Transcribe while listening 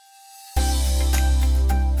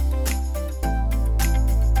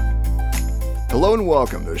Hello and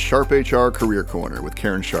welcome to Sharp HR Career Corner with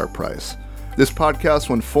Karen Sharp Price. This podcast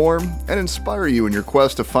will inform and inspire you in your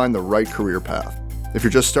quest to find the right career path. If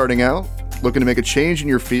you're just starting out, looking to make a change in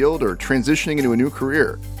your field, or transitioning into a new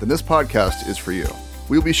career, then this podcast is for you.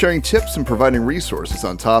 We will be sharing tips and providing resources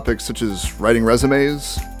on topics such as writing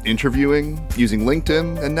resumes, interviewing, using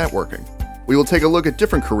LinkedIn, and networking. We will take a look at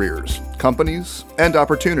different careers, companies, and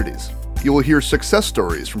opportunities. You will hear success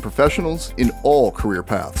stories from professionals in all career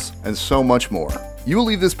paths, and so much more. You will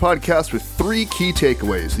leave this podcast with 3 key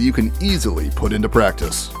takeaways that you can easily put into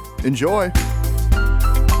practice. Enjoy!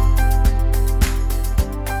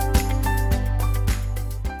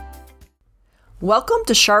 Welcome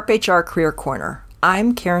to Sharp HR Career Corner.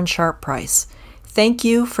 I'm Karen Sharp Price. Thank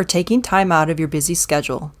you for taking time out of your busy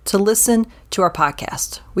schedule to listen to our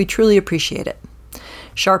podcast. We truly appreciate it.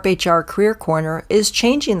 Sharp HR Career Corner is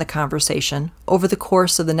changing the conversation over the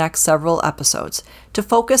course of the next several episodes to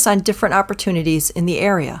focus on different opportunities in the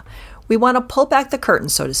area. We want to pull back the curtain,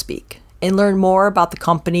 so to speak, and learn more about the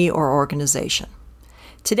company or organization.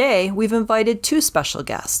 Today, we've invited 2 special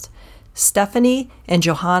guests, Stephanie and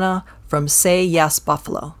Johanna from Say Yes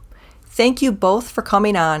Buffalo. Thank you both for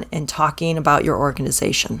coming on and talking about your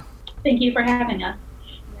organization. Thank you for having us.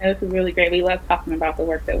 Yeah, this is really great. We love talking about the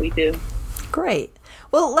work that we do. Great.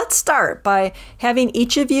 Well, let's start by having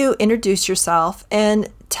each of you introduce yourself and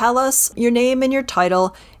tell us your name and your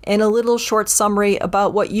title and a little short summary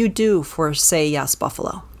about what you do for Say Yes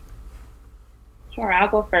Buffalo. Sure, I'll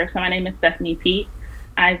go first. So my name is Stephanie Pete.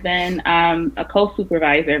 I've been a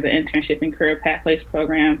co-supervisor of the Internship and Career Pathways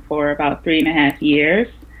program for about 3.5 years.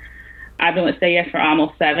 I've been with Say Yes for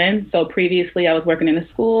almost 7. So previously I was working in the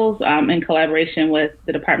schools in collaboration with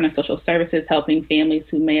the Department of Social Services, helping families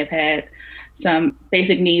who may have had some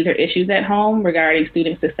basic needs or issues at home regarding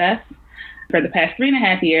student success. For the past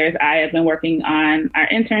 3.5 years, I have been working on our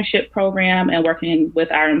internship program and working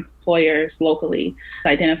with our employers locally to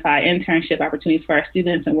identify internship opportunities for our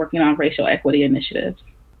students and working on racial equity initiatives.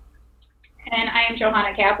 And I am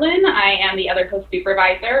Johanna Kaplan. I am the other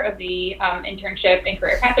co-supervisor of the Internship and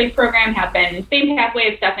Career Pathways program, have been same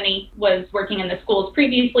pathway as Stephanie, was working in the schools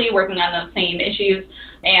previously, working on those same issues,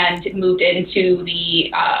 and moved into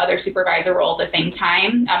the other supervisor role at the same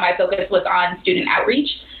time. My focus was on student outreach.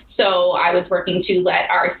 So I was working to let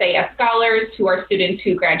our Say Yes scholars, who are students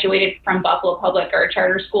who graduated from Buffalo Public or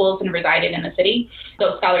charter schools and resided in the city,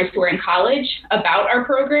 those scholars who are in college, about our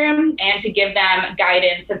program and to give them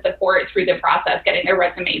guidance and support through the process, getting their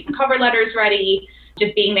resumes and cover letters ready,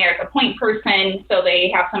 just being there as a point person so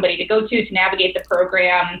they have somebody to go to navigate the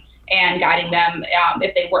program, and guiding them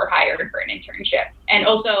if they were hired for an internship. And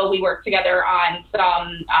also we worked together on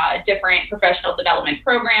some different professional development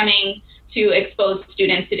programming to expose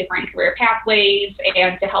students to different career pathways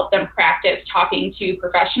and to help them practice talking to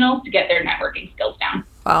professionals to get their networking skills down.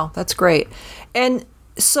 Wow, that's great. And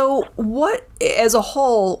so what, as a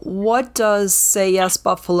whole, what does Say Yes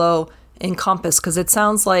Buffalo encompass? Because it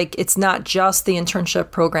sounds like it's not just the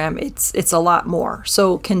internship program, it's a lot more.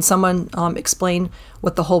 So can someone explain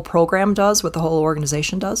what the whole program does, what the whole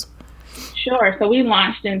organization does? Sure. So we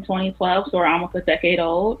launched in 2012, so we're almost a decade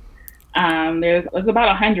old. There's about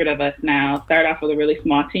 100 of us now. Started off with a really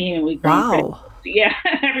small team, and we've grown. Wow. Yeah,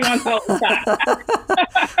 everyone's all the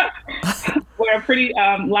time. We're a pretty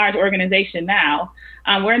large organization now.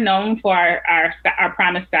 We're known for our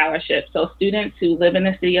Promise Scholarship. So students who live in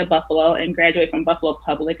the city of Buffalo and graduate from Buffalo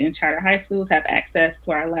Public and charter high schools have access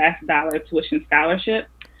to our last dollar tuition scholarship.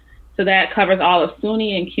 So that covers all of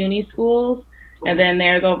SUNY and CUNY schools. And then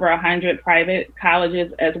there's over 100 private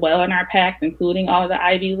colleges as well in our PACs, including all of the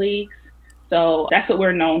Ivy Leagues. So that's what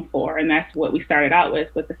we're known for, and that's what we started out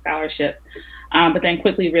with the scholarship. But then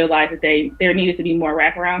quickly realized that there needed to be more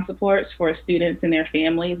wraparound supports for students and their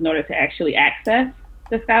families in order to actually access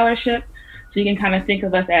the scholarship. So you can kind of think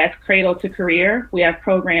of us as cradle to career. We have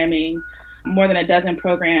programming, more than a dozen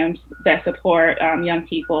programs that support young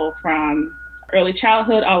people from early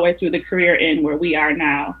childhood all the way through the career in where we are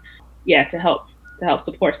now. Yeah, to help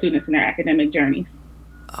support students in their academic journeys.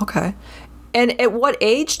 Okay. And at what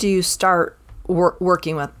age do you start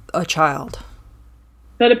working with a child?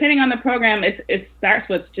 So depending on the program, it starts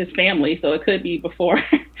with just family. So it could be before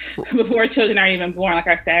children are even born. Like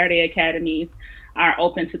our Saturday academies are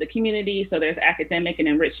open to the community. So there's academic and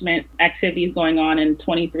enrichment activities going on in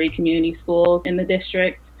 23 community schools in the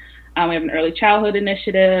district. We have an early childhood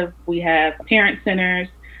initiative. We have parent centers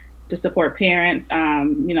to support parents,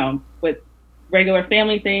 with regular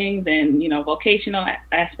family things and, vocational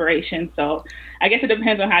aspirations. So I guess it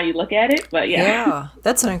depends on how you look at it, but yeah. Yeah,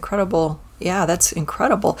 that's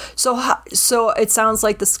incredible. So it sounds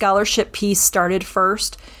like the scholarship piece started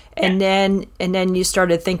first, And then you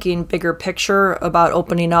started thinking bigger picture about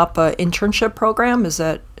opening up an internship program. Is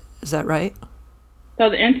that right? So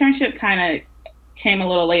the internship kind of came a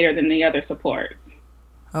little later than the other supports.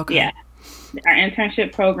 Okay. Yeah. Our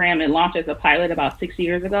internship program, it launched as a pilot about 6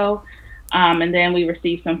 years ago. And then we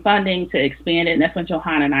received some funding to expand it. And that's when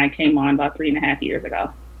Johanna and I came on about 3.5 years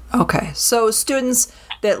ago. Okay. So students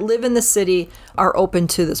that live in the city are open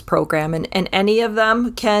to this program, and any of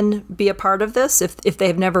them can be a part of this if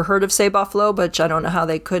they've never heard of Say Buffalo, but I don't know how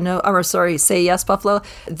they could know, or sorry, Say Yes Buffalo,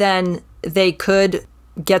 then they could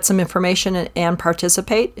get some information and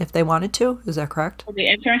participate if they wanted to. Is that correct? The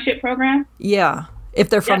internship program? Yeah. If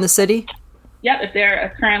they're from the city? Yep. If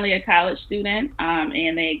they're currently a college student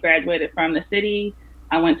and they graduated from the city,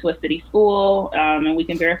 I went to a city school, and we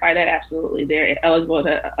can verify that absolutely. They're eligible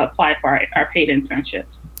to apply for our paid internships.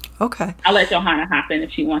 Okay. I'll let Johanna hop in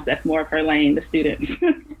if she wants. That's more of her lane, the students.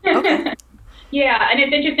 Okay. Yeah, and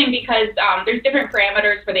it's interesting because there's different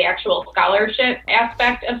parameters for the actual scholarship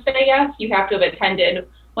aspect of Say Yes. You have to have attended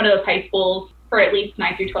one of those high schools for at least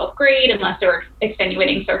 9th through 12th grade, unless there are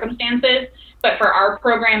extenuating circumstances. But for our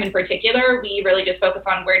program in particular, we really just focus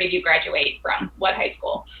on where did you graduate from, what high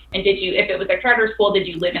school, and if it was a charter school, did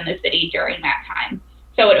you live in the city during that time?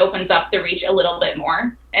 So it opens up the reach a little bit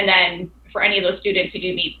more. And then for any of those students who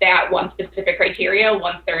do meet that one specific criteria,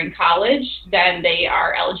 once they're in college, then they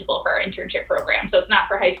are eligible for our internship program. So it's not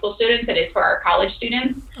for high school students, it is for our college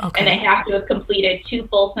students. Okay. And they have to have completed 2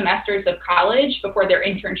 full semesters of college before their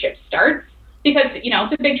internship starts. Because,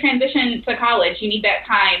 it's a big transition to college. You need that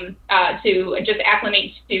time to just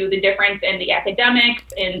acclimate to the difference in the academics,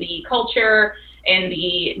 in the culture, in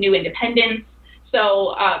the new independence.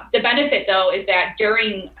 So the benefit, though, is that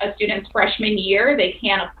during a student's freshman year, they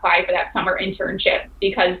can apply for that summer internship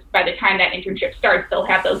because by the time that internship starts, they'll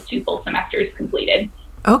have those 2 full semesters completed.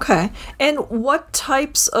 Okay. And what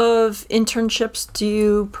types of internships do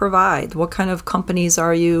you provide? What kind of companies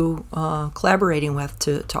are you collaborating with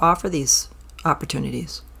to offer these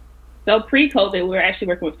opportunities? So pre-COVID, we were actually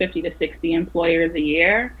working with 50 to 60 employers a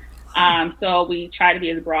year. So we try to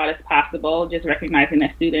be as broad as possible, just recognizing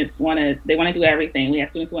that students want to do everything. We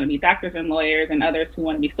have students who want to be doctors and lawyers and others who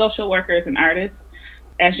want to be social workers and artists.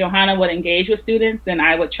 As Johanna would engage with students, then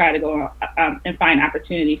I would try to go and find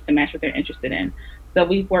opportunities to match what they're interested in. So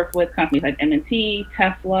we've worked with companies like M&T,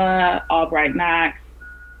 Tesla, Albright Knox,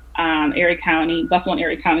 Erie County, Buffalo and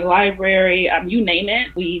Erie County Library, you name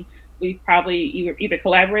it. We probably either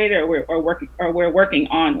collaborated or we're working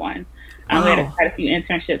on one. We had quite a few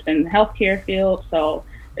internships in the healthcare field, so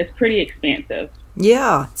it's pretty expansive.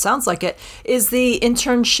 Yeah, sounds like it. Is the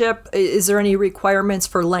internship, is there any requirements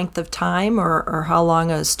for length of time or how long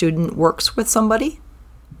a student works with somebody?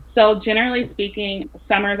 So generally speaking,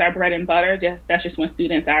 summers are bread and butter. That's just when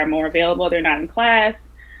students are more available. They're not in class.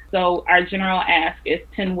 So our general ask is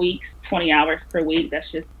 10 weeks, 20 hours per week. That's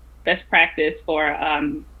just best practice for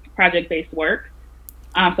project-based work,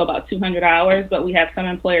 so about 200 hours, but we have some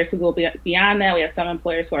employers who go beyond that. We have some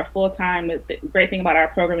employers who are full-time. The great thing about our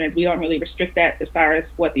program is we don't really restrict that as far as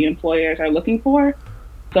what the employers are looking for.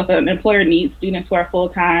 So if an employer needs students who are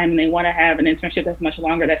full-time and they want to have an internship that's much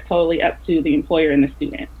longer, that's totally up to the employer and the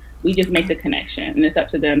student. We just make the connection, and it's up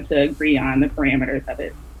to them to agree on the parameters of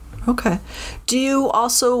it. Okay. Do you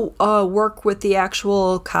also work with the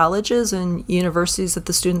actual colleges and universities that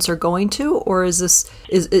the students are going to, or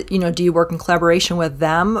do you work in collaboration with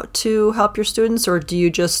them to help your students, or do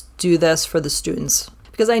you just do this for the students?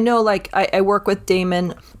 Because I know, I work with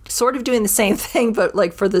Damon, sort of doing the same thing,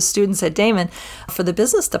 but for the students at Damon, for the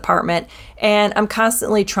business department, and I'm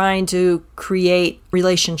constantly trying to create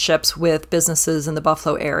relationships with businesses in the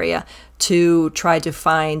Buffalo area to try to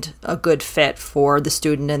find a good fit for the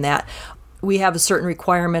student in that. We have a certain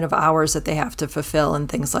requirement of hours that they have to fulfill and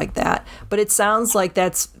things like that. But it sounds like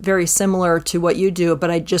that's very similar to what you do,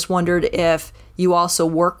 but I just wondered if you also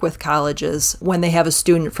work with colleges when they have a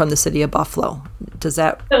student from the city of Buffalo. Does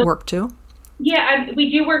that work too? Yeah,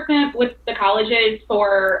 we do work with the colleges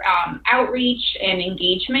for outreach and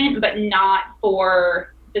engagement, but not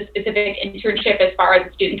for the specific internship as far as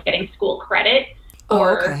the students getting school credit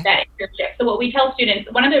for that internship. So what we tell students,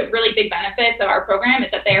 one of the really big benefits of our program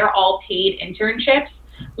is that they are all paid internships.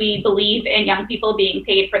 We believe in young people being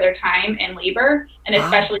paid for their time and labor, and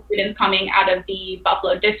especially students coming out of the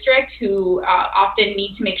Buffalo district who often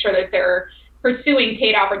need to make sure that they're pursuing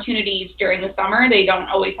paid opportunities during the summer. They don't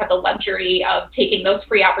always have the luxury of taking those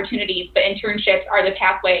free opportunities, but internships are the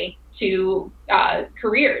pathway to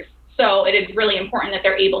careers. So it is really important that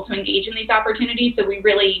they're able to engage in these opportunities. So we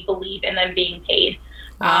really believe in them being paid.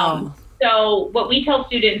 Wow. So what we tell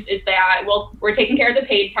students is that, well, we're taking care of the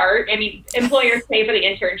paid part. I mean, employers pay for the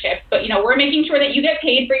internships, but, we're making sure that you get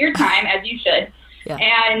paid for your time, as you should. Yeah.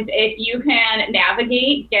 And if you can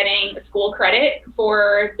navigate getting school credit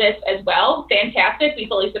for this as well, fantastic. We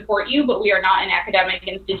fully support you, but we are not an academic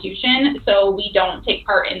institution, so we don't take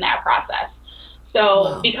part in that process.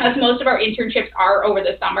 So because most of our internships are over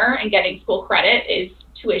the summer and getting school credit is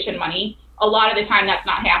tuition money, a lot of the time that's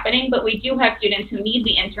not happening, but we do have students who need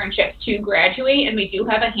the internships to graduate, and we do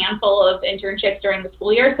have a handful of internships during the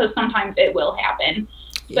school year, so sometimes it will happen.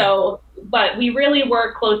 Yeah. So, but we really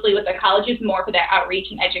work closely with the colleges more for that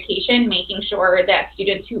outreach and education, making sure that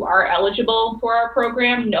students who are eligible for our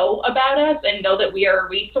program know about us and know that we are a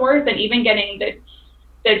resource, and even getting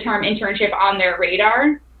the term internship on their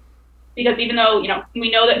radar. Because even though,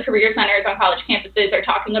 we know that career centers on college campuses are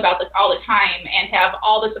talking about this all the time and have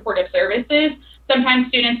all the supportive services, sometimes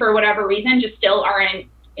students, for whatever reason, just still aren't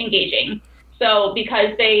engaging. So because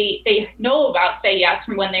they know about Say Yes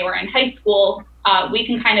from when they were in high school, we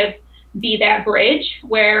can kind of be that bridge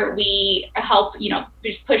where we help,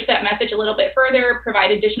 just push that message a little bit further,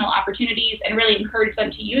 provide additional opportunities, and really encourage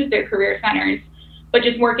them to use their career centers. But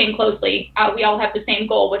just working closely, we all have the same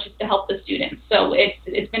goal, which is to help the students. So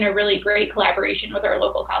it's been a really great collaboration with our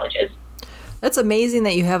local colleges. That's amazing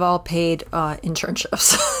that you have all paid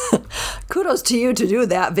internships. Kudos to you to do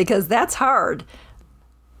that, because that's hard.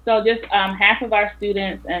 So just half of our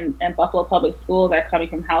students in Buffalo Public Schools are coming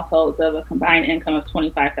from households of a combined income of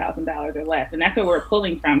 $25,000 or less. And that's what we're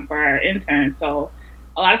pulling from for our interns. So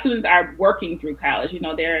a lot of students are working through college.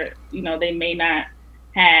 They may not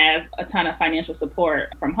have a ton of financial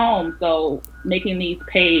support from home. So making these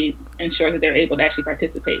paid ensures that they're able to actually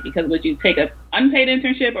participate. Because would you take an unpaid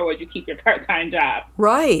internship or would you keep your part-time job?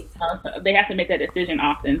 Right. So they have to make that decision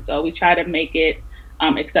often. So we try to make it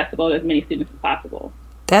accessible to as many students as possible.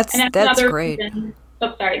 That's great.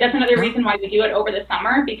 That's another reason why we do it over the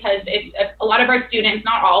summer, because a lot of our students,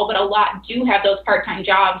 not all, but a lot, do have those part-time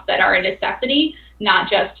jobs that are a necessity, not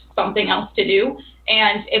just something else to do.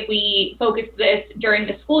 And if we focus this during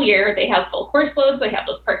the school year, they have full course loads, they have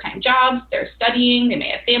those part-time jobs, they're studying, they may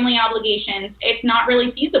have family obligations. It's not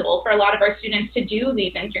really feasible for a lot of our students to do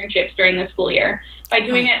these internships during the school year. By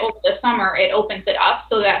doing it over the summer, it opens it up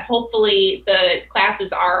so that hopefully the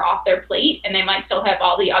classes are off their plate and they might still have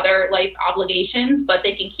all the other life obligations, but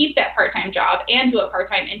they can keep that part-time job and do a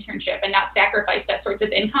part-time internship and not sacrifice that source of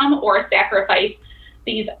income or sacrifice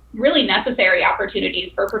these really necessary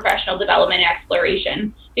opportunities for professional development and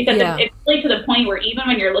exploration. Because it's really to the point where even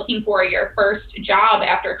when you're looking for your first job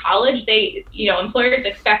after college, employers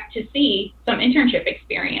expect to see some internship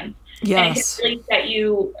experience. Yes. And it can really set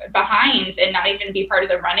you behind and not even be part of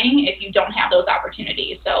the running if you don't have those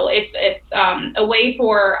opportunities. So it's a way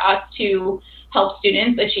for us to help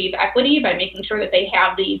students achieve equity by making sure that they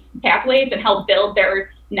have these pathways and help build their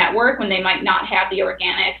network when they might not have the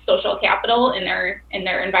organic social capital in their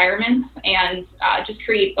environments, and just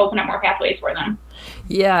open up more pathways for them.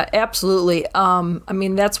 Yeah, absolutely.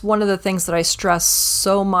 That's one of the things that I stress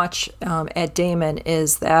so much at Damon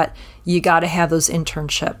is that you got to have those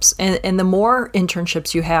internships. And the more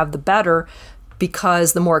internships you have, the better,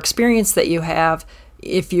 because the more experience that you have,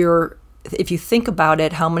 if you think about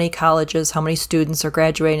it, how many colleges, how many students are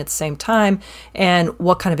graduating at the same time, and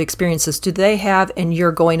what kind of experiences do they have, and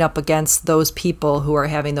you're going up against those people who are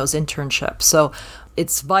having those internships. So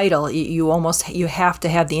it's vital. You have to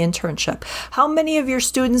have the internship. How many of your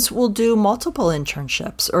students will do multiple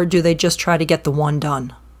internships, or do they just try to get the one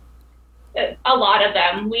done? A lot of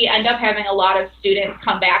them. We end up having a lot of students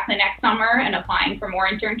come back the next summer and applying for more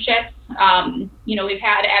internships. We've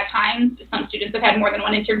had at times some students have had more than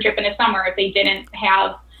one internship in a summer if they didn't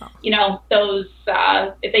have,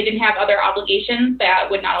 if they didn't have other obligations that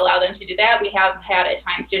would not allow them to do that. We have had at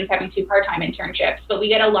times students having 2 part-time internships, but we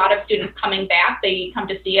get a lot of students coming back. They come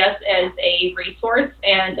to see us as a resource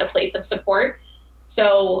and a place of support.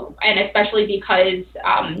 So, and especially because,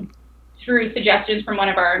 through suggestions from one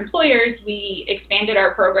of our employers, we expanded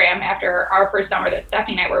our program after our first summer that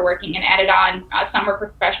Stephanie and I were working, and added on summer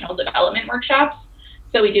professional development workshops.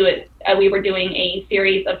 So we were doing a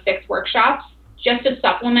series of 6 workshops just to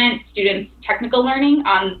supplement students' technical learning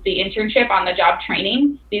on the internship, on the job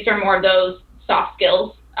training. These are more of those soft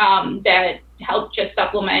skills that help just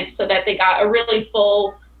supplement so that they got a really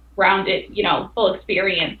full-rounded, full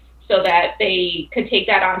experience. so that they could take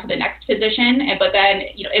that on to the next position, but then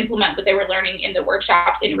implement what they were learning in the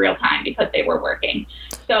workshops in real time because they were working.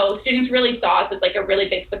 So students really saw us as like a really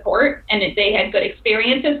big support, and that they had good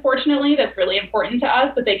experiences. Fortunately, that's really important to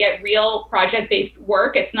us, that they get real project-based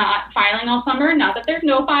work. It's not filing all summer. Not that there's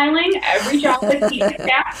no filing. Every job is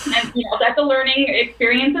that, and that's a learning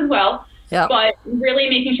experience as well. Yep. But really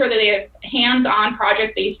making sure that they have hands-on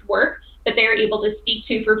project-based work that they're able to speak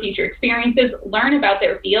to for future experiences, learn about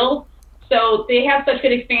their field. So they have such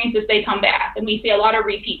good experiences, they come back. And we see a lot of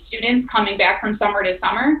repeat students coming back from summer to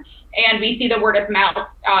summer. And we see the word of mouth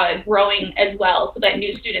growing as well, so that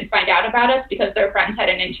new students find out about us because their friends had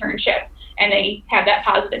an internship and they have that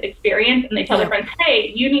positive experience, and they tell their friends,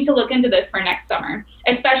 hey, you need to look into this for next summer.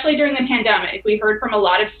 Especially during the pandemic. We heard from a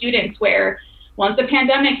lot of students where once the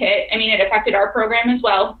pandemic hit, it affected our program as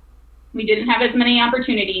well. We didn't have as many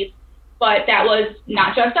opportunities, but that was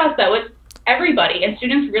not just us, that was everybody. And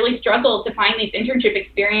students really struggled to find these internship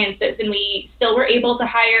experiences, and we still were able to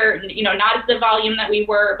hire, not at the volume that we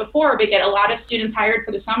were before, but get a lot of students hired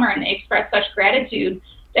for the summer, and they expressed such gratitude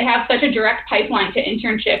to have such a direct pipeline to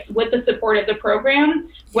internships with the support of the program,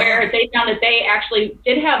 where they found that they actually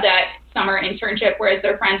did have that summer internship, whereas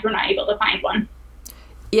their friends were not able to find one.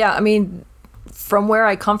 Yeah, from where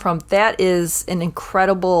I come from, that is an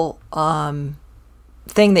incredible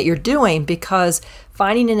thing that you're doing, because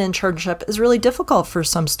finding an internship is really difficult for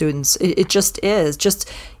some students. It just is.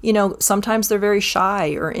 Sometimes they're very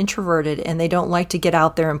shy or introverted, and they don't like to get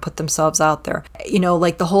out there and put themselves out there.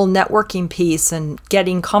 Like the whole networking piece and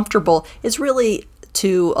getting comfortable is really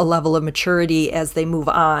to a level of maturity as they move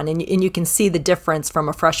on. And you can see the difference from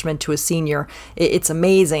a freshman to a senior. It's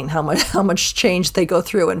amazing how much change they go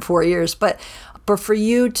through in 4 years. But for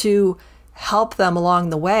you to help them along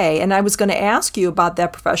the way. And I was going to ask you about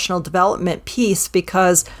that professional development piece,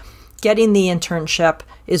 because getting the internship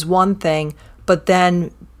is one thing, but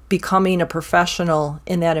then becoming a professional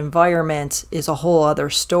in that environment is a whole other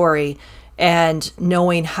story. And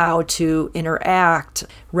knowing how to interact,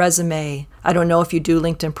 resume, I don't know if you do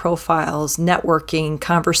LinkedIn profiles, networking,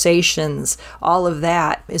 conversations, all of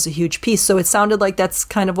that is a huge piece. So it sounded like that's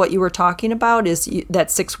kind of what you were talking about, is that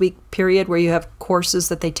 6-week period where you have courses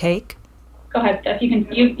that they take? Go ahead, Steph.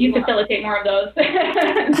 You facilitate more of those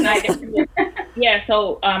than I do. Yeah,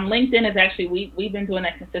 so LinkedIn is actually, we've been doing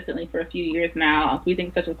that consistently for a few years now. We think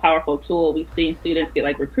it's such a powerful tool. We've seen students get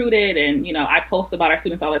recruited, and I post about our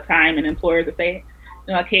students all the time, and employers will say,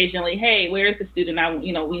 occasionally, hey, where's the student?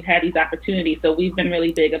 We've had these opportunities. So we've been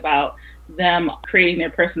really big about them creating their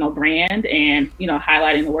personal brand and,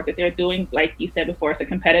 highlighting the work that they're doing. Like you said before, it's a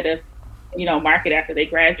competitive, market after they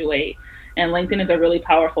graduate. And LinkedIn is a really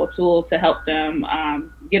powerful tool to help them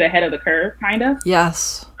get ahead of the curve, kind of.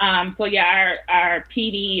 Yes. So yeah, our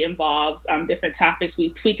PD involves different topics.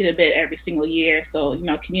 We tweak it a bit every single year. So,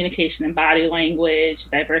 communication and body language,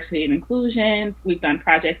 diversity and inclusion. We've done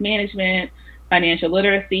project management, financial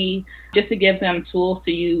literacy, just to give them tools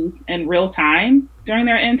to use in real time during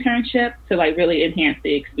their internship to really enhance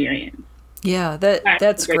the experience. Yeah,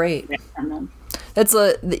 that's great.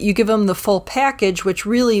 You give them the full package, which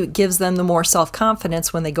really gives them the more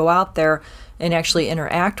self-confidence when they go out there and actually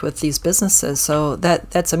interact with these businesses. So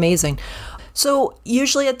that's amazing. So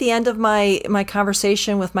usually at the end of my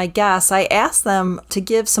conversation with my guests, I ask them to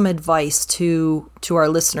give some advice to our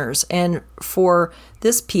listeners. And for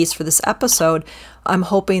this piece, for this episode, I'm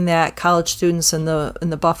hoping that college students in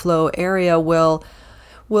the Buffalo area will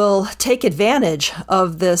take advantage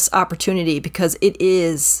of this opportunity, because it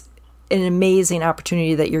is an amazing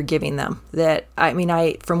opportunity that you're giving them.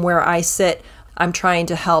 From where I sit, I'm trying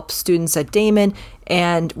to help students at Daemen,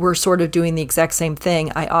 and we're sort of doing the exact same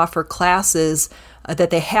thing. I offer classes that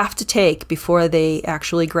they have to take before they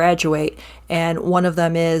actually graduate. And one of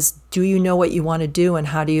them is, do you know what you want to do, and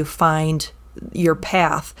how do you find your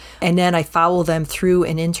path? And then I follow them through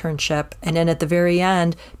an internship. And then at the very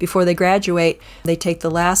end, before they graduate, they take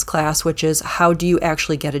the last class, which is, how do you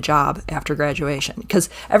actually get a job after graduation? Because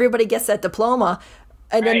everybody gets that diploma,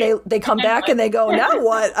 and then they come back and they go, now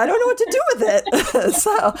what? I don't know what to do with it.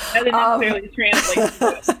 So doesn't necessarily translate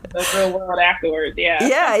to the real world afterwards. Yeah.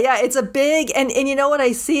 Yeah. It's a big, and what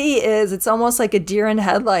I see is it's almost like a deer in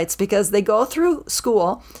headlights, because they go through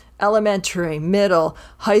school, elementary, middle,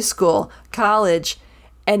 high school, college,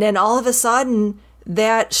 and then all of a sudden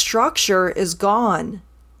that structure is gone.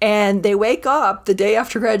 And they wake up the day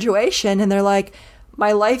after graduation and they're like,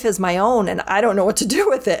 my life is my own and I don't know what to do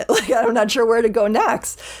with it. I'm not sure where to go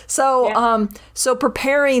next. So, so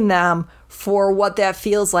preparing them for what that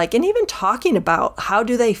feels like, and even talking about how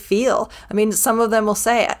do they feel. Some of them will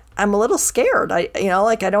say, I'm a little scared. I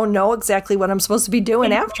don't know exactly what I'm supposed to be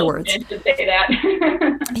doing afterwards. To say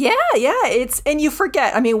that. Yeah. And you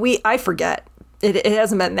forget. I mean, I forget. It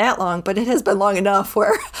hasn't been that long, but it has been long enough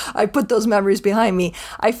where I put those memories behind me.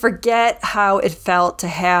 I forget how it felt to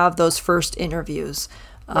have those first interviews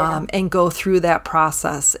and go through that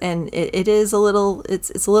process. And it is a little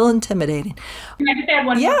intimidating. Can I just add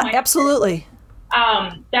one more Yeah, point? absolutely.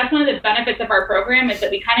 That's one of the benefits of our program is that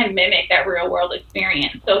we kind of mimic that real world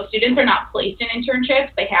experience. So students are not placed in internships.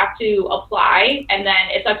 They have to apply, and then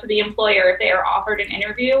it's up to the employer if they are offered an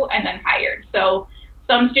interview and then hired. So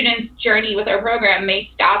some students' journey with our program may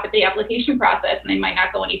stop at the application process and they might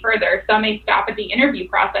not go any further. Some may stop at the interview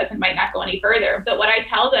process and might not go any further. But what I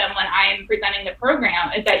tell them when I'm presenting the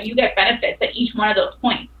program is that you get benefits at each one of those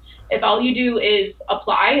points. If all you do is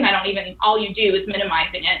apply, and all you do is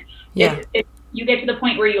minimizing it. Yeah. If you get to the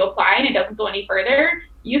point where you apply and it doesn't go any further,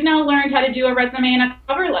 you've now learned how to do a resume and a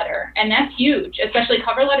cover letter. And that's huge, especially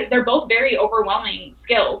cover letters. They're both very overwhelming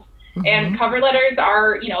skills. Mm-hmm. And cover letters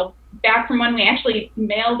are, back from when we actually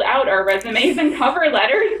mailed out our resumes and cover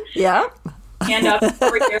letters. Yeah. Hand up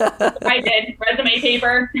over here. That's what I did. Resume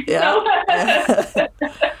paper. Yeah.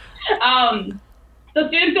 So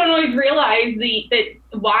students don't always realize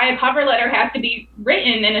why a cover letter has to be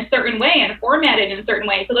written in a certain way and formatted in a certain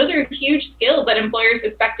way. So those are huge skills that employers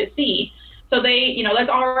expect to see. So that's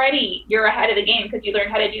already, you're ahead of the game because you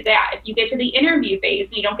learned how to do that. If you get to the interview phase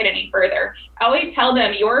and you don't get any further, I always tell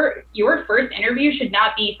them your first interview should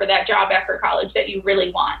not be for that job after college that you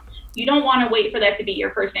really want. You don't want to wait for that to be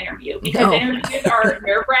your first interview because interviews are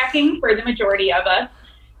nerve-wracking for the majority of us.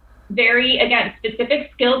 Very, again,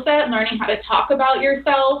 specific skill set, learning how to talk about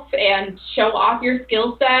yourself and show off your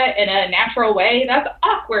skill set in a natural way, that's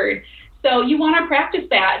awkward. So you want to practice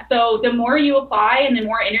that. So the more you apply and the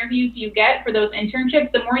more interviews you get for those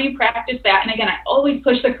internships, the more you practice that. And again, I always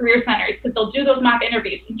push the career centers because they'll do those mock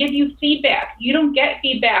interviews and give you feedback. You don't get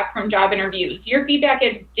feedback from job interviews. Your feedback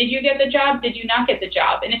is, did you get the job? Did you not get the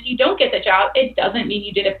job? And if you don't get the job, it doesn't mean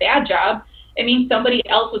you did a bad job. It means somebody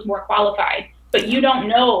else was more qualified. But you don't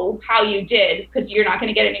know how you did because you're not going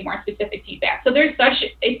to get any more specific feedback. So there's such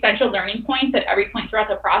essential learning points at every point throughout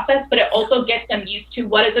the process, but it also gets them used to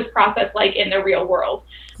what is this process like in the real world,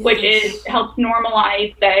 which helps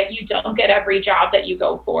normalize that you don't get every job that you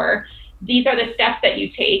go for. These are the steps that you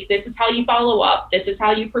take. This is how you follow up. This is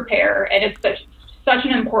how you prepare. And it's such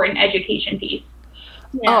an important education piece.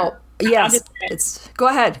 Yeah. Oh, yes. Go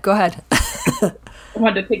ahead. I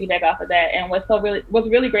wanted to piggyback off of that. And what's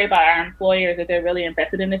really great about our employers is they're really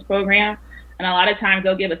invested in this program. And a lot of times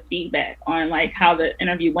they'll give us feedback on how the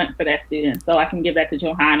interview went for that student. So I can give that to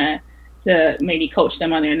Johanna to maybe coach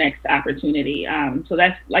them on their next opportunity. So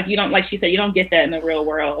that's like she said, you don't get that in the real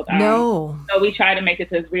world. No. So we try to make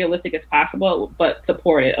this as realistic as possible, but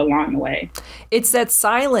support it along the way. It's that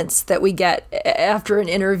silence that we get after an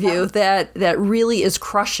interview that really is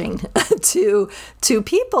crushing to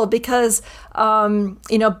people because,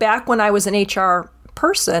 back when I was an HR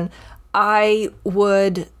person, I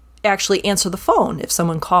would actually answer the phone if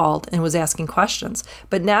someone called and was asking questions.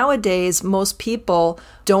 But nowadays, most people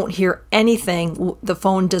don't hear anything. The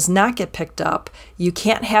phone does not get picked up. You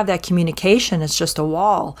can't have that communication. It's just a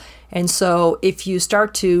wall. And so if you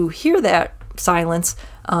start to hear that silence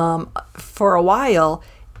for a while,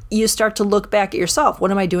 you start to look back at yourself.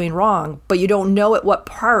 What am I doing wrong? But you don't know at what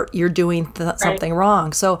part you're doing something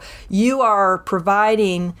wrong. So you are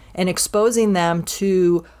providing and exposing them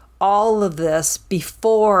to all of this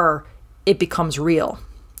before it becomes real.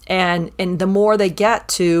 And the more they get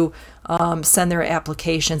to send their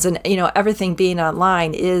applications, and everything being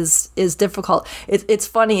online is difficult. It's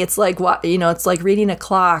funny. It's like it's like reading a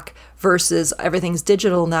clock versus everything's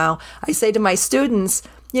digital now. I say to my students,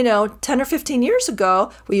 10 or 15 years ago,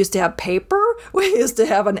 we used to have paper, we used to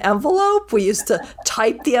have an envelope, we used to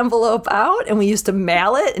type the envelope out, and we used to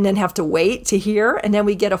mail it and then have to wait to hear, and then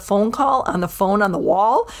we get a phone call on the phone on the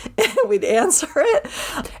wall, and we'd answer it.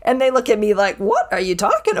 And they look at me like, what are you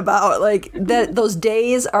talking about? Like, those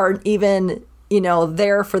days aren't even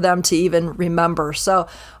there for them to even remember. So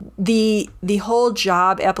the whole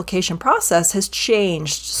job application process has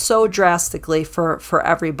changed so drastically for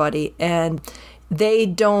everybody, and they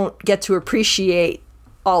don't get to appreciate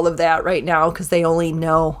all of that right now because they only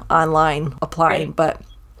know online applying. Right.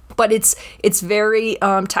 But it's very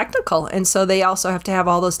technical, and so they also have to have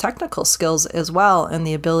all those technical skills as well and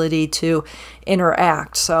the ability to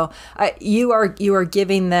interact. So you are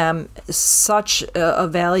giving them such a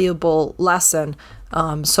valuable lesson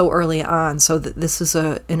so early on. So this is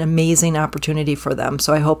an amazing opportunity for them.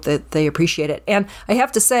 So I hope that they appreciate it. And I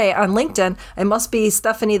have to say, on LinkedIn, it must be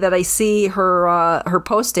Stephanie that I see her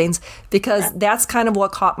postings, because that's kind of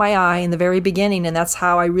what caught my eye in the very beginning. And that's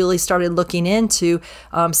how I really started looking into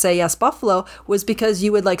Say Yes Buffalo, was because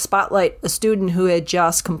you would like spotlight a student who had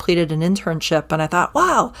just completed an internship. And I thought,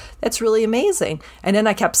 wow, that's really amazing. And then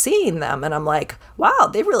I kept seeing them and I'm like, wow,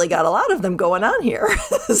 they've really got a lot of them going on here.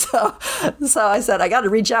 So I said, I got to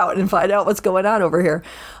reach out and find out what's going on over here.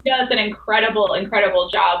 She does an incredible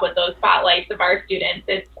job with those spotlights of our students.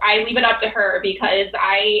 I leave it up to her because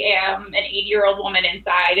I am an 80-year-old woman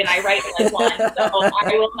inside and I write like one, so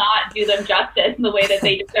I will not do them justice in the way that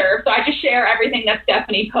they deserve. So I just share everything that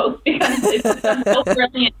Stephanie posts because it's done so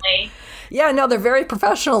brilliantly. Yeah, no, they're very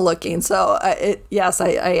professional looking. So yes,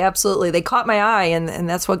 I absolutely, they caught my eye, and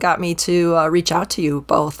that's what got me to reach out to you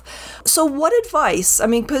both. So what advice, I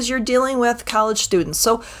mean, because you're dealing with college students,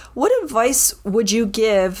 so what advice would you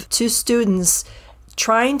give to students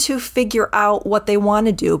trying to figure out what they want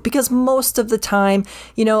to do? Because most of the time,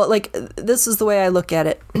 like, this is the way I look at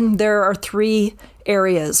it. There are 3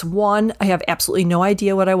 areas. 1, I have absolutely no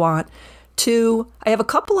idea what I want. 2, I have a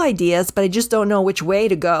couple ideas, but I just don't know which way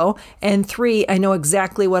to go. And 3, I know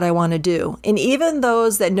exactly what I want to do. And even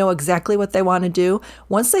those that know exactly what they want to do,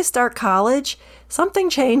 once they start college, something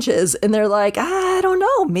changes and they're like, I don't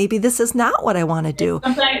know, maybe this is not what I want to do.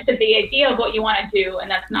 Sometimes it's the idea of what you want to do, and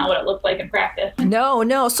that's not what it looks like in practice.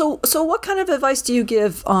 No. So what kind of advice do you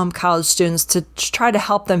give college students to try to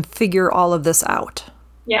help them figure all of this out?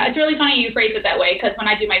 Yeah, it's really funny you phrase it that way, because when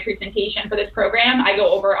I do my presentation for this program, I go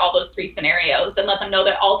over all those 3 scenarios and let them know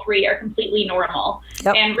that all 3 are completely normal.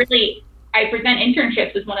 Yep. And really, I present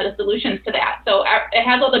internships as one of the solutions to that. So it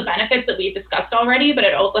has all the benefits that we've discussed already, but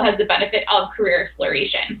it also has the benefit of career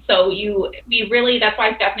exploration. So that's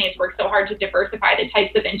why Stephanie has worked so hard to diversify the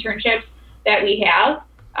types of internships that we have,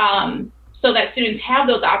 so that students have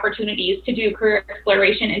those opportunities to do career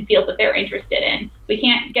exploration in fields that they're interested in. We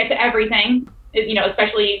can't get to everything,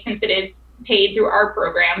 especially since it is paid through our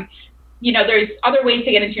program. There's other ways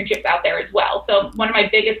to get internships out there as well. So one of my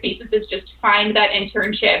biggest pieces is just find that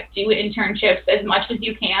internship, do internships as much as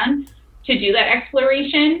you can to do that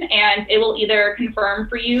exploration. And it will either confirm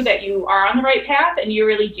for you that you are on the right path and you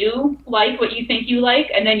really do like what you think you like,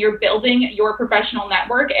 and then you're building your professional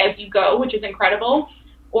network as you go, which is incredible.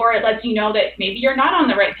 Or it lets you know that maybe you're not on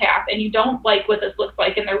the right path and you don't like what this looks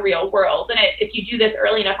like in the real world. And if you do this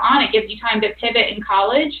early enough on, it gives you time to pivot in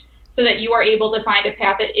college so that you are able to find a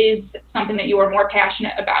path that is something that you are more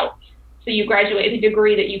passionate about. So you graduate with a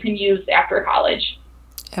degree that you can use after college.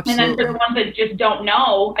 Absolutely. And then for the ones that just don't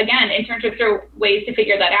know, again, internships are ways to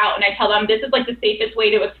figure that out. And I tell them this is like the safest way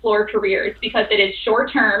to explore careers, because it is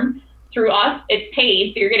short term. Through us, it's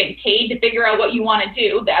paid, so you're getting paid to figure out what you want to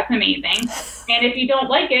do. That's amazing. And if you don't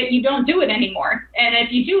like it, you don't do it anymore. And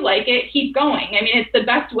if you do like it, keep going. I mean, it's the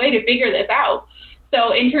best way to figure this out.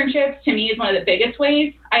 So internships, to me, is one of the biggest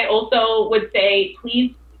ways. I also would say,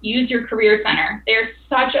 please use your career center. There's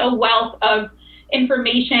such a wealth of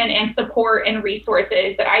information and support and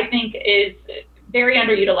resources that I think is very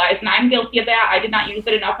underutilized. And I'm guilty of that. I did not use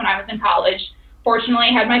it enough when I was in college. Fortunately,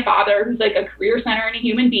 I had my father, who's like a career center and a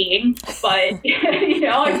human being, but,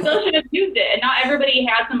 I still should have used it. And not everybody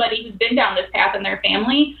has somebody who's been down this path in their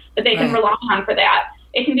family that they can rely on for that.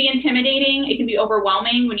 It can be intimidating. It can be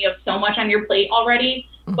overwhelming when you have so much on your plate already,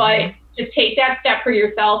 but just take that step for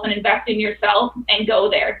yourself and invest in yourself and go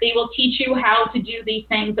there. They will teach you how to do these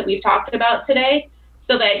things that we've talked about today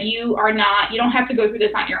so that you don't have to go through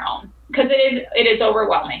this on your own. Because it is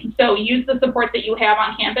overwhelming. So use the support that you have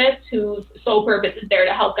on campus, whose sole purpose is there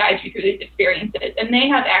to help guide you through these experiences. And they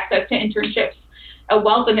have access to internships, a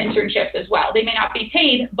wealth of internships as well. They may not be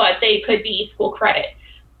paid, but they could be school credit.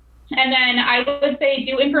 And then I would say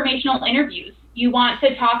do informational interviews. You want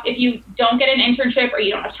to talk, if you don't get an internship or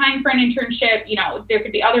you don't have time for an internship, there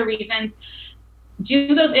could be other reasons.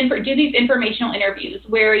 Do these informational interviews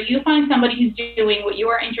where you find somebody who's doing what you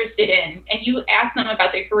are interested in and you ask them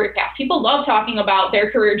about their career path. People love talking about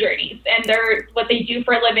their career journeys and what they do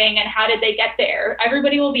for a living and how did they get there.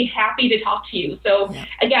 Everybody will be happy to talk to you. So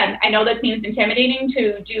again, I know that seems intimidating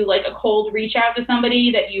to do like a cold reach out to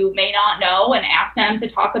somebody that you may not know and ask them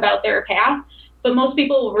to talk about their path. But most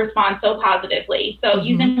people will respond so positively. So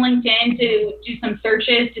using LinkedIn to do some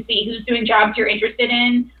searches to see who's doing jobs you're interested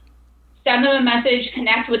in. Send them a message,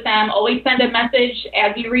 connect with them. Always send a message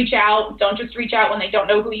as you reach out. Don't just reach out when they don't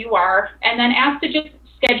know who you are. And then ask to just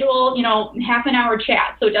schedule, half an hour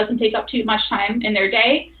chat so it doesn't take up too much time in their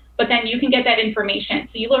day. but then you can get that information.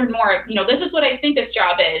 So you learn more, this is what I think this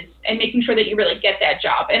job is, and making sure that you really get that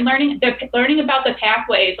job. And learning about the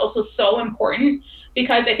pathway is also so important,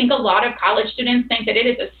 because I think a lot of college students think that it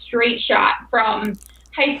is a straight shot from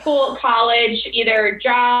high school, college, either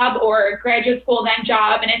job or graduate school, then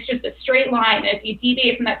job, and it's just a straight line. If you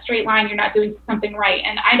deviate from that straight line, you're not doing something right.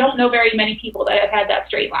 And I don't know very many people that have had that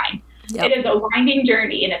straight line. Yep. It is a winding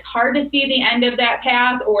journey, and it's hard to see the end of that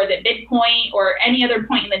path or the midpoint or any other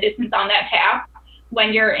point in the distance on that path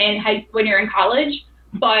when you're in college.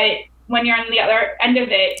 But when you're on the other end of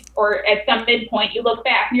it, or at some midpoint, you look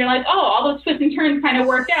back and you're like, oh, all those twists and turns kind of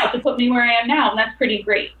worked out to put me where I am now, and that's pretty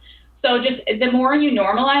great. So just the more you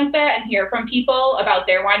normalize that and hear from people about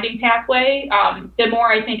their winding pathway, the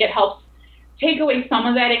more I think it helps take away some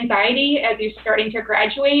of that anxiety as you're starting to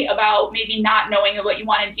graduate about maybe not knowing what you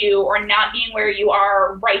want to do or not being where you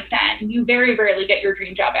are right then. You very rarely get your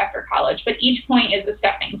dream job after college, but each point is a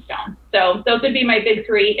stepping stone. So those would be my big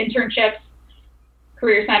three: internships,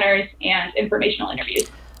 career centers, and informational interviews.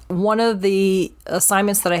 One of the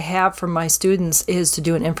assignments that I have for my students is to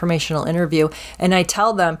do an informational interview, and I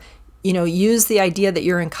tell them, use the idea that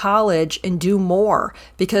you're in college and do more.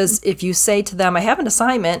 Because if you say to them, I have an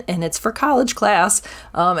assignment and it's for college class,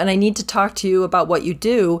 and I need to talk to you about what you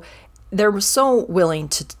do, they're so willing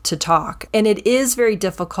to talk. And it is very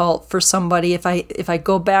difficult for somebody, if I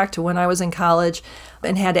go back to when I was in college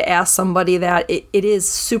and had to ask somebody that, it is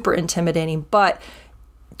super intimidating. But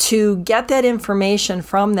to get that information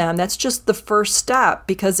from them, that's just the first step.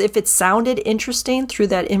 Because if it sounded interesting through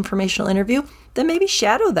that informational interview, then maybe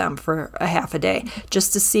shadow them for a half a day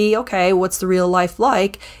just to see, okay, what's the real life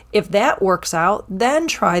like? If that works out, then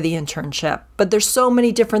try the internship. But there's so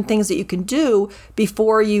many different things that you can do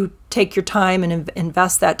before you take your time and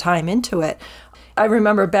invest that time into it. I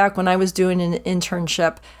remember back when I was doing an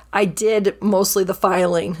internship, I did mostly the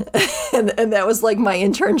filing, and that was like my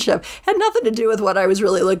internship. Had nothing to do with what I was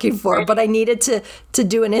really looking for, but I needed to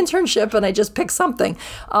do an internship, and I just picked something.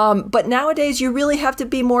 But nowadays, you really have to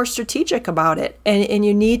be more strategic about it, and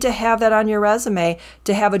you need to have that on your resume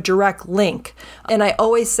to have a direct link. And I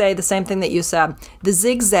always say the same thing that you said. The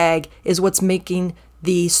zigzag is what's making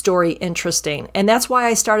the story interesting. And that's why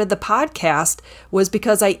I started the podcast, was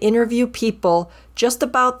because I interview people just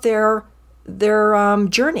about their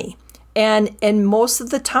journey. And most of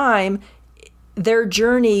the time, their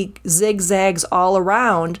journey zigzags all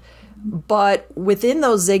around, but within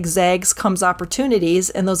those zigzags comes opportunities,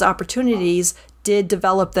 and those opportunities did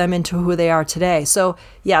develop them into who they are today. So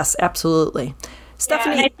yes, absolutely.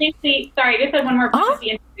 Stephanie? Yeah, and I think just one more point of the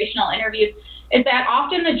informational interviews, is that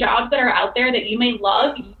often the jobs that are out there that you may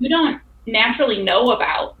love, you don't naturally know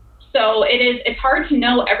about. So it's hard to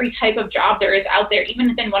know every type of job there is out there, even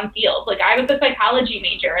within one field. Like, I was a psychology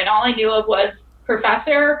major, and all I knew of was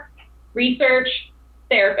professor, research,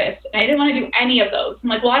 therapist. And I didn't want to do any of those. I'm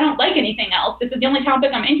like, well, I don't like anything else. This is the only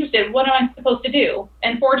topic I'm interested in. What am I supposed to do?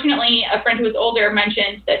 And fortunately, a friend who was older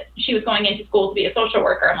mentioned that she was going into school to be a social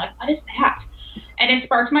worker. I'm like, what is that? And it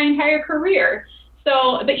sparked my entire career.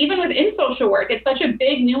 So, but even within social work, it's such a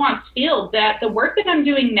big, nuanced field that the work that I'm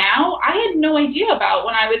doing now, I had no idea about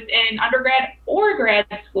when I was in undergrad or grad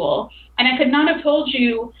school. And I could not have told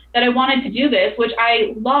you that I wanted to do this, which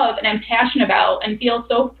I love and am passionate about and feel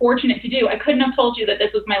so fortunate to do. I couldn't have told you that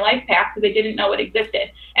this was my life path because I didn't know it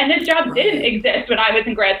existed. And this job didn't exist when I was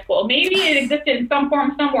in grad school. Maybe it existed in some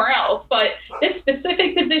form somewhere else, but this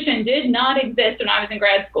specific position did not exist when I was in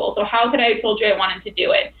grad school. So how could I have told you I wanted to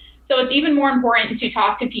do it? So it's even more important to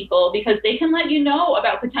talk to people, because they can let you know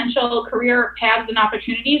about potential career paths and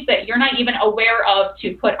opportunities that you're not even aware of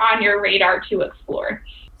to put on your radar to explore.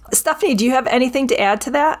 Stephanie, do you have anything to add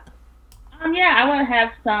to that? Yeah, I want to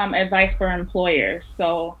have some advice for employers.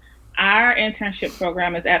 So our internship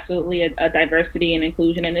program is absolutely a diversity and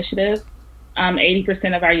inclusion initiative.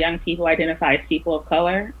 80% of our young people identify as people of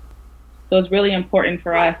color. So it's really important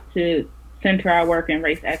for us to center our work in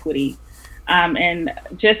race equity. And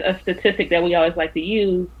just a statistic that we always like to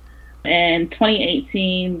use, in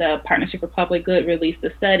 2018, the Partnership for Public Good released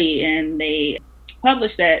a study, and they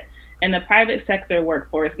published that in the private sector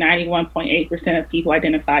workforce, 91.8% of people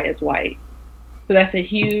identify as white. So that's a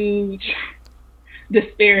huge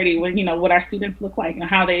disparity with, what our students look like and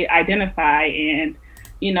how they identify. And,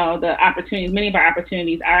 the opportunities, many of our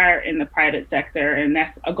opportunities are in the private sector. And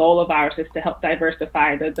that's a goal of ours, is to help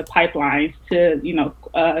diversify the pipelines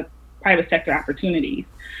to, private sector opportunities.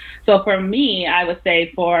 So for me, I would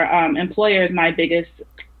say for employers, my biggest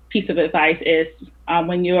piece of advice is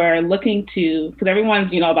when you're looking to, because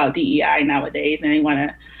everyone's, about DEI nowadays, and they want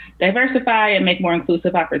to diversify and make more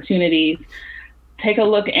inclusive opportunities, take a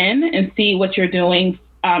look in and see what you're doing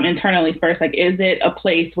internally first? Like, is it a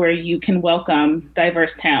place where you can welcome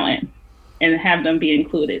diverse talent and have them be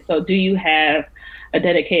included? So do you have a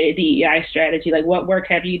dedicated DEI strategy? Like, what work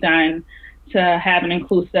have you done to have an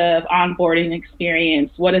inclusive onboarding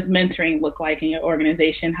experience? What does mentoring look like in your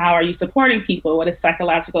organization? How are you supporting people? What does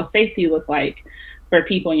psychological safety look like for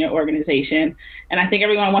people in your organization? And I think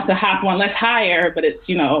everyone wants to hop one less higher, but it's,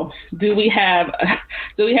 do we have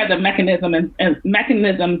the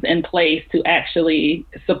mechanisms in place to actually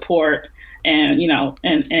support and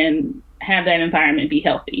have that environment be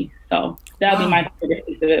healthy? So that would be my favorite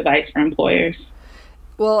piece of advice for employers.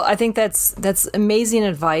 Well, I think that's amazing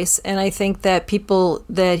advice, and I think that people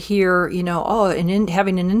that hear,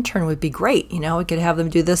 having an intern would be great. We could have them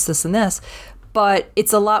do this, this, and this, but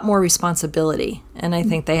it's a lot more responsibility, and I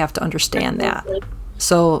think they have to understand that.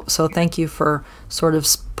 So thank you for sort of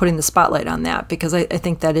putting the spotlight on that, because I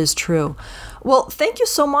think that is true. Well, thank you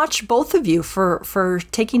so much, both of you, for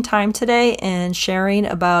taking time today and sharing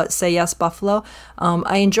about Say Yes Buffalo.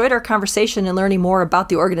 I enjoyed our conversation and learning more about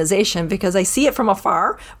the organization, because I see it from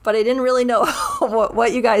afar, but I didn't really know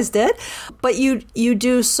what you guys did. But you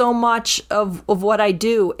do so much of what I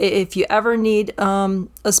do. If you ever need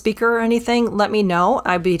a speaker or anything, let me know.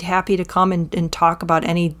 I'd be happy to come and talk about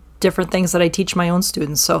any different things that I teach my own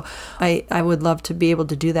students. So I would love to be able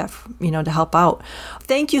to do that, to help out.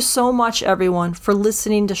 Thank you so much, everyone, for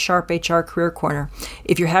listening to Sharp HR Career Corner.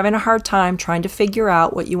 If you're having a hard time trying to figure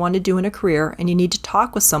out what you want to do in a career and you need to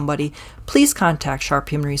talk with somebody, please contact Sharp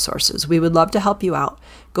Human Resources. We would love to help you out.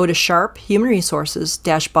 Go to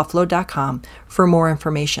sharphumanresources-buffalo.com for more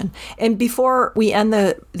information. And before we end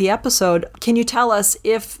the episode, can you tell us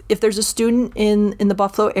if there's a student in the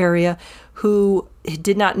Buffalo area who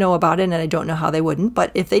did not know about it, and I don't know how they wouldn't,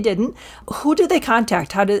 but if they didn't, who do they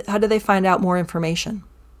contact? How do they find out more information?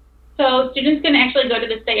 So students can actually go to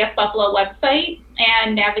the Say Yes Buffalo website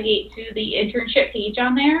and navigate to the internship page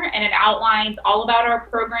on there, and it outlines all about our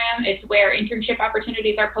program. It's where internship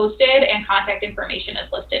opportunities are posted, and contact information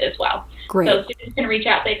is listed as well. Great. So students can reach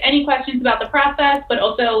out if they have any questions about the process, but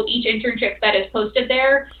also each internship that is posted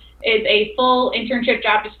there is a full internship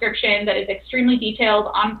job description that is extremely detailed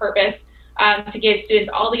on purpose, to give students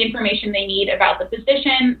all the information they need about the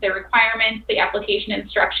position, the requirements, the application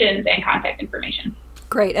instructions, and contact information.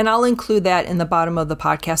 Great. And I'll include that in the bottom of the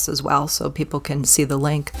podcast as well, so people can see the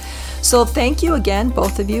link. So thank you again,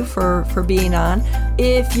 both of you, for being on.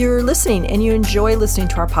 If you're listening and you enjoy listening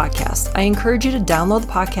to our podcast, I encourage you to download the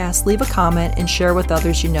podcast, leave a comment, and share with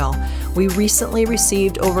others you know. We recently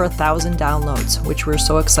received over 1,000 downloads, which we're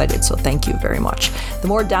so excited. So thank you very much. The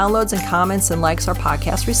more downloads and comments and likes our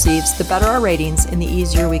podcast receives, the better our ratings and the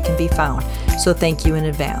easier we can be found. So thank you in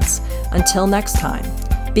advance. Until next time.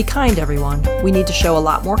 Be kind, everyone. We need to show a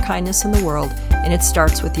lot more kindness in the world, and it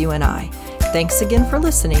starts with you and I. Thanks again for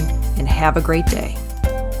listening, and have a great day.